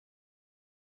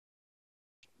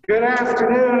Good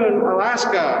afternoon,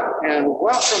 Alaska, and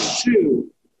welcome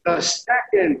to the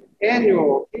second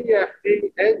annual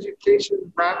PFD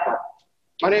Education Raffle.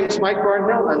 My name is Mike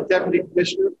Barnhill. I'm Deputy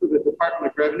Commissioner for the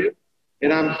Department of Revenue,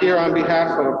 and I'm here on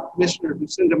behalf of Commissioner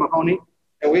Lucinda Mahoney,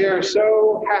 and we are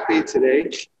so happy today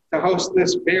to host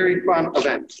this very fun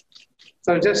event.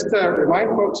 So just to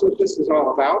remind folks what this is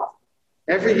all about,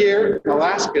 every year,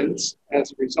 Alaskans,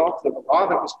 as a result of a law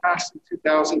that was passed in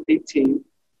 2018,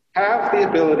 have the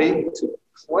ability to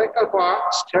click a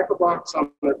box, check a box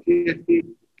on the PFD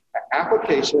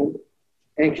application,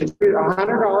 and contribute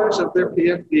 $100 of their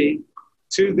PFD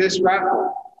to this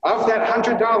raffle. Of that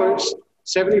 $100,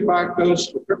 $75 goes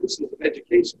for purposes of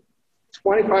education,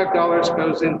 $25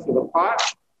 goes into the pot,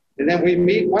 and then we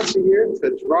meet once a year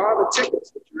to draw the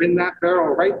tickets that are in that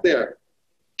barrel right there.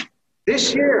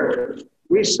 This year,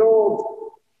 we sold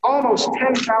almost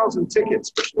 10,000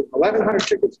 tickets, which was 1,100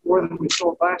 tickets more than we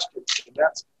sold last year. And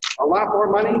that's a lot more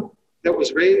money that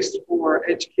was raised for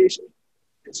education.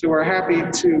 And so we're happy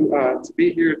to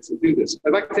be here to do this.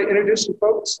 I'd like to introduce some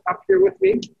folks up here with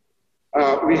me.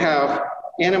 We have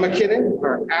Anna McKinnon,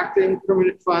 our Acting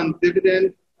Permanent Fund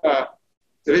Dividend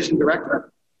Division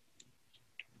Director.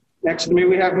 Next to me,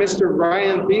 we have Mr.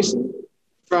 Ryan Beeson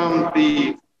from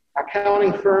the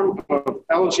accounting firm of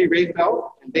LG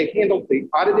Raffle, and they handled the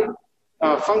auditing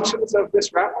functions of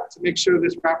this raffle to make sure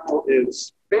this raffle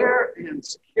is fair and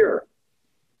secure.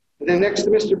 And then next to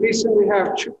Mr. Beeson, we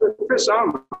have Trooper Chris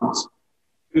Almans,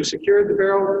 who secured the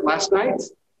barrel last night,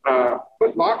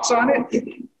 put locks on it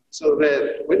so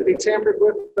that it wouldn't be tampered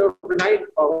with overnight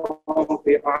along with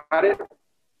the audit,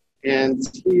 and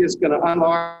he is going to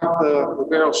unlock the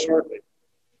barrel shortly.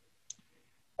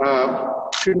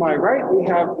 To my right, we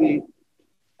have the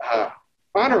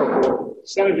Honorable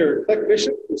Senator Click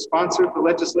Bishop, who sponsored the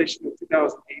legislation in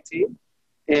 2018.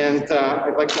 And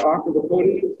I'd like to offer the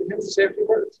podium to him to say a few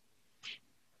words.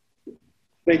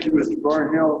 Thank you, Mr.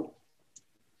 Barnhill.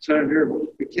 Senator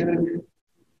McKinnon.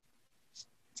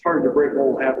 It's hard to break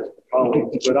old habits with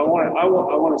colleagues, but I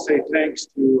want to say thanks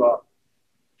to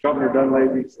Governor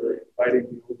Dunleavy for inviting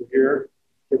me over here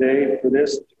today for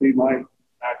this to be my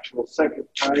actual second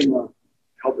time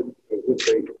helping with the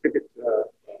ticket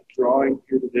drawing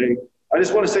here today. I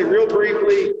just want to say real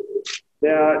briefly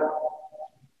that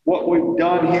what we've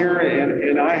done here,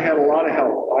 and I had a lot of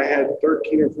help. I had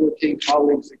 13 or 14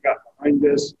 colleagues that got behind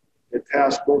this that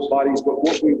tasked both bodies, but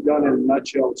what we've done in a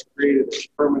nutshell is created a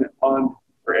permanent fund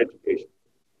for education.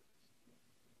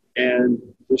 And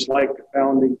just like the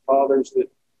founding fathers that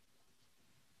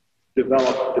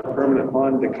developed the permanent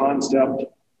fund, the concept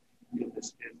in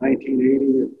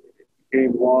 1980, it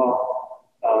became law.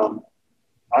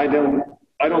 I don't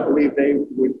believe they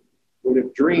would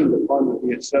have dreamed the fund would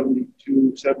be at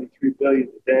 72, 73 billion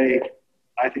today.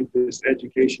 I think this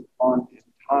education fund in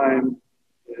time,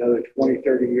 another 20,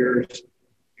 30 years,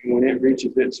 and when it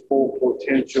reaches its full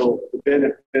potential, the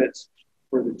benefits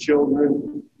for the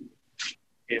children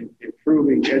in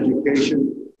improving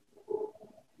education,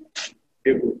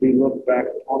 it will be looked back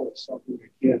upon as something we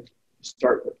can't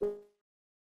start with.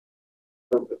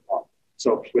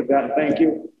 So with that, thank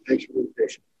you. Thanks for the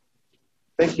invitation.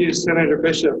 Thank you, Senator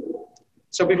Bishop.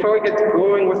 So before we get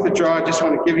going with the draw, I just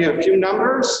want to give you a few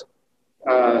numbers.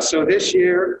 So this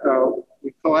year,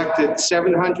 we collected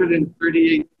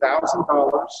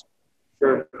 $738,000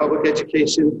 for public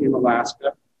education in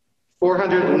Alaska.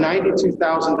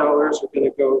 $492,000 are going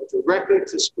to go directly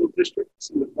to school districts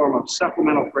in the form of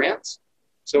supplemental grants.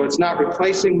 So it's not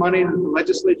replacing money that the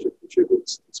legislature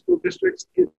contributes to school districts.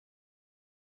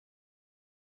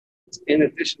 In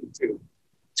addition to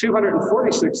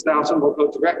 $246,000 will go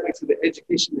directly to the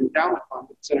Education Endowment Fund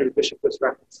that Senator Bishop was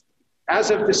referenced. As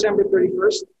of December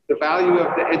 31st, the value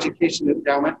of the Education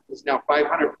Endowment is now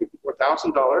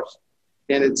 $554,000,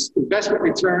 and its investment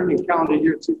return in calendar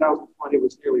year 2020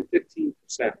 was nearly 15%.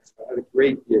 So I had a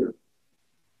great year.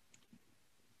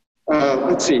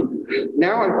 Let's see.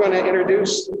 Now I'm going to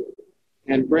introduce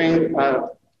and bring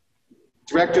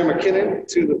Director McKinnon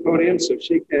to the podium so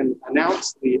she can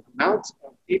announce the amount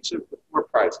of each of the 4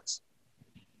 prizes.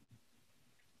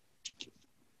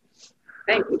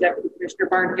 Thank you, Deputy Commissioner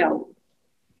Barnhill.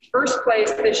 First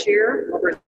place this year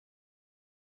will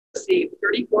receive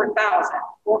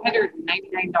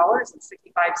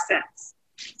 $34,499.65.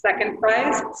 Second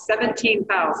prize,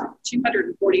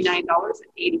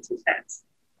 $17,249.82.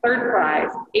 Third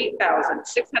prize,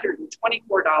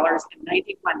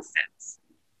 $8,624.91.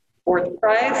 Fourth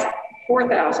prize,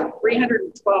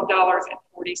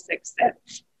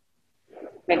 $4,312.46.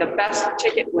 May the best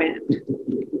ticket win.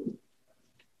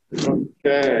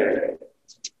 Okay.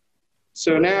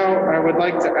 So now I would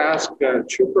like to ask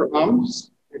Trooper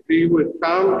if he would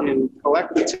come and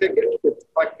collect the ticket,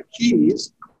 collect the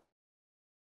keys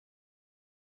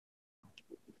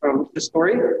from the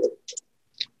story.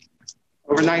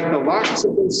 Overnight, the locks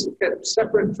have been kept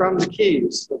separate from the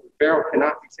keys, so the barrel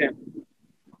cannot be tampered with.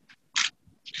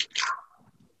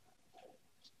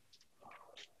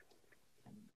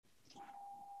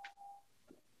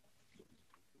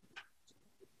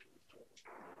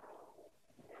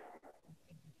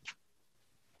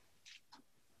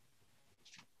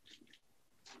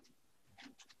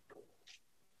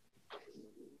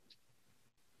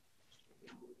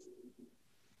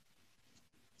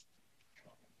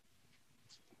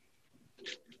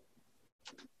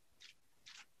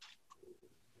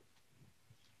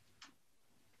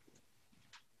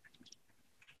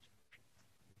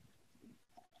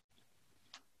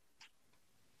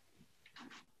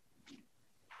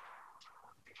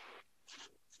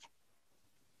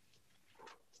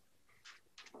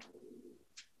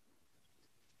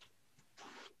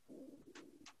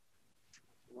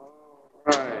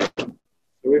 All right.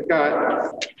 So we've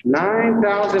got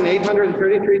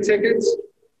 9,833 tickets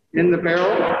in the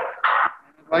barrel.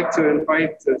 I'd like to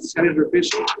invite Senator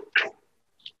Bishop.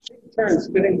 Take turn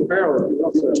spinning the barrel if you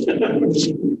will, sir.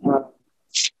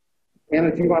 Anna,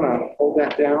 if you want to hold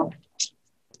that down.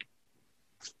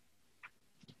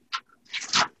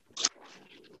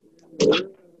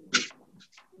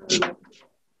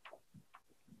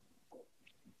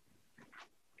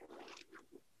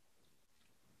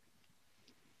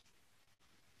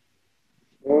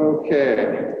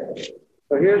 Okay,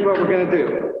 so here's what we're going to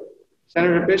do.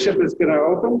 Senator Bishop is going to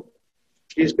open.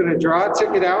 He's going to draw a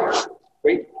ticket out.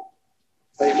 Wait.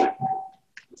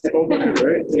 Open it,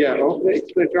 right? Yeah, open it.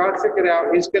 He's going to draw a ticket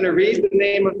out. He's going to read the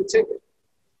name of the ticket.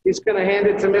 He's going to hand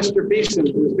it to Mr. Beeson,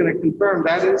 who's going to confirm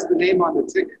that is the name on the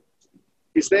ticket.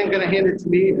 He's then going to hand it to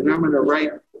me, and I'm going to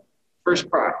write first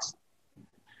prize.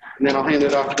 And then I'll hand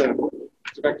it off to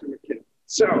Inspector McKinnon.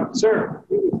 So, sir,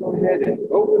 you would go ahead and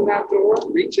open that door,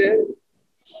 reach in.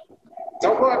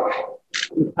 Don't look.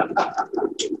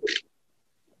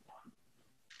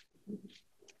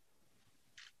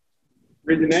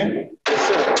 Read the name.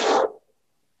 Yes, sir.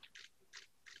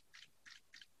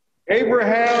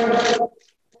 Abraham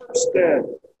Stead.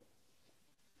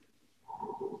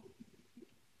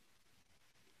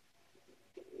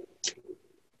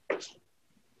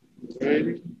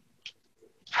 Ready?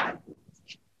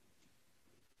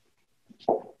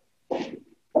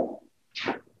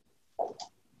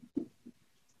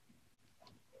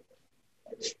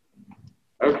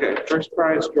 Okay, first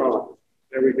prize drawn.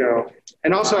 There we go.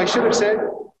 And also, I should have said,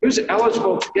 who's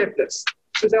eligible to get this?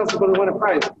 Who's eligible to win a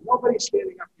prize? Nobody's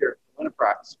standing up here to win a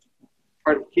prize.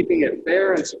 Part of keeping it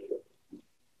fair and secure.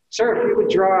 Sir, if you would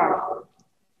draw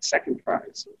second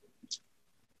prize.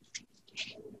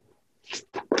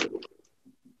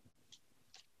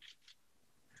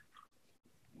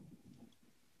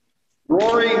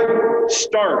 Rory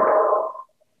Stark.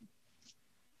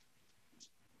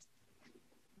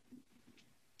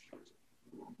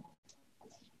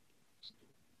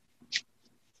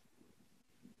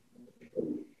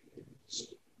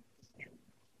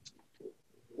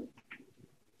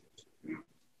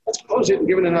 Let's close it and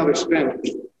give it another spin.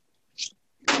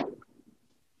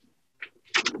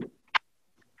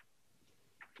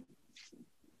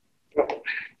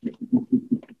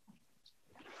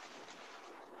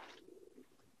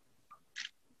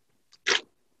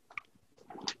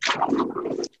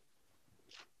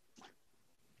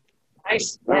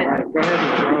 Nice. All right, go ahead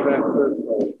and draw that third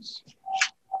prize.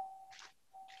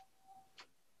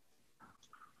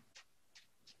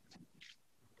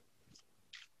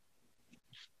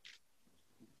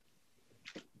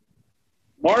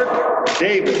 Mark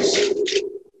Davis.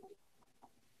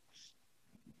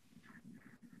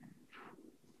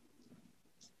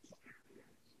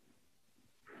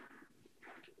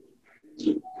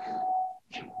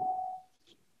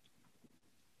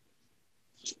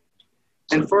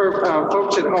 And for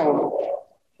folks at home,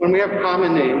 when we have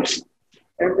common names,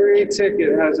 every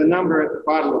ticket has a number at the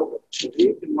bottom of it. So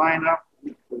you can line up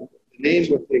the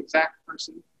name with the exact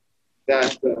person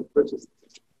that purchased the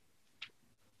ticket.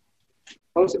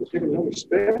 Close it and give it another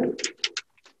spin.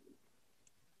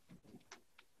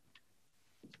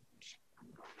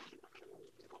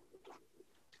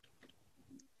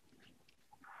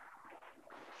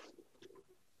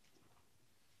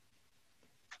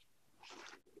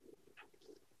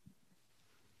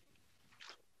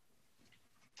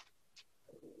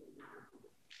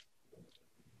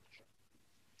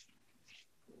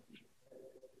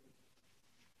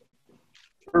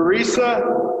 Teresa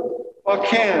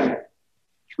Buchanan.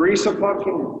 Teresa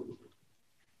Buckingham.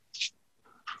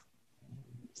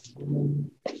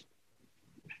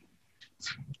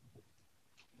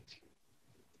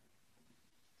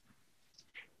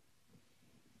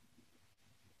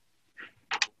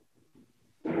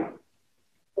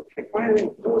 Okay, fine.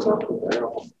 Close up the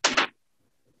barrel.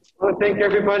 I want to thank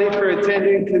everybody for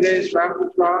attending today's raffle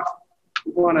draw.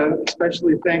 We want to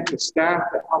especially thank the staff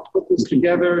that helped put this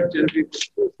together, Genevieve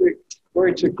Pacific,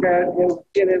 Lori Chiquette, and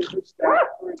McKinnon, her staff,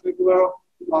 Lori Bigelow.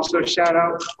 Also, shout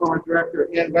out to former director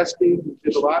Ann Westby, who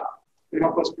did a lot to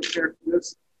help us prepare for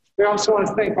this. We also want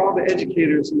to thank all the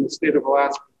educators in the state of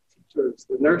Alaska, teachers,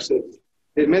 the nurses,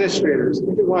 the administrators,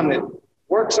 everyone that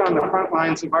works on the front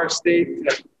lines of our state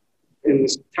in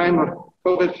this time of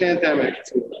COVID pandemic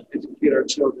to educate our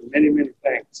children. Many, many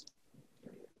thanks.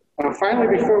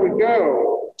 Finally, before we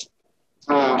go,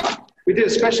 we did a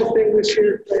special thing this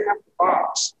year to have the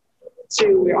box.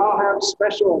 See, we all have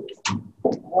special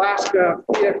Alaska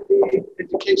PFD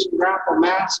education raffle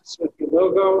masks with the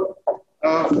logo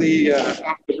of the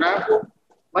raffle.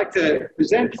 I'd like to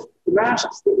present the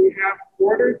masks that we have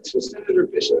ordered to Senator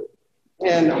Bishop,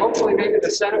 and hopefully maybe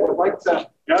the Senate would like to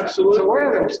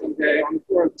wear them someday on the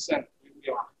floor of the Senate.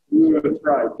 We will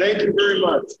try. Thank you very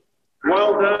much.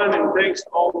 Well done, and thanks to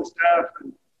all the staff.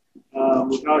 And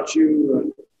without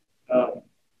you,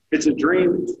 it's a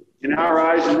dream in our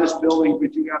eyes in this building,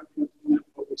 but you have to implement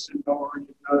what we send over and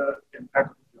you've done an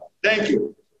impeccable job. Thank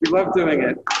you. We love doing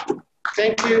it.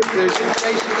 Thank you. There's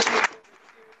information.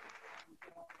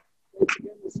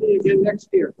 We'll see you again next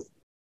year.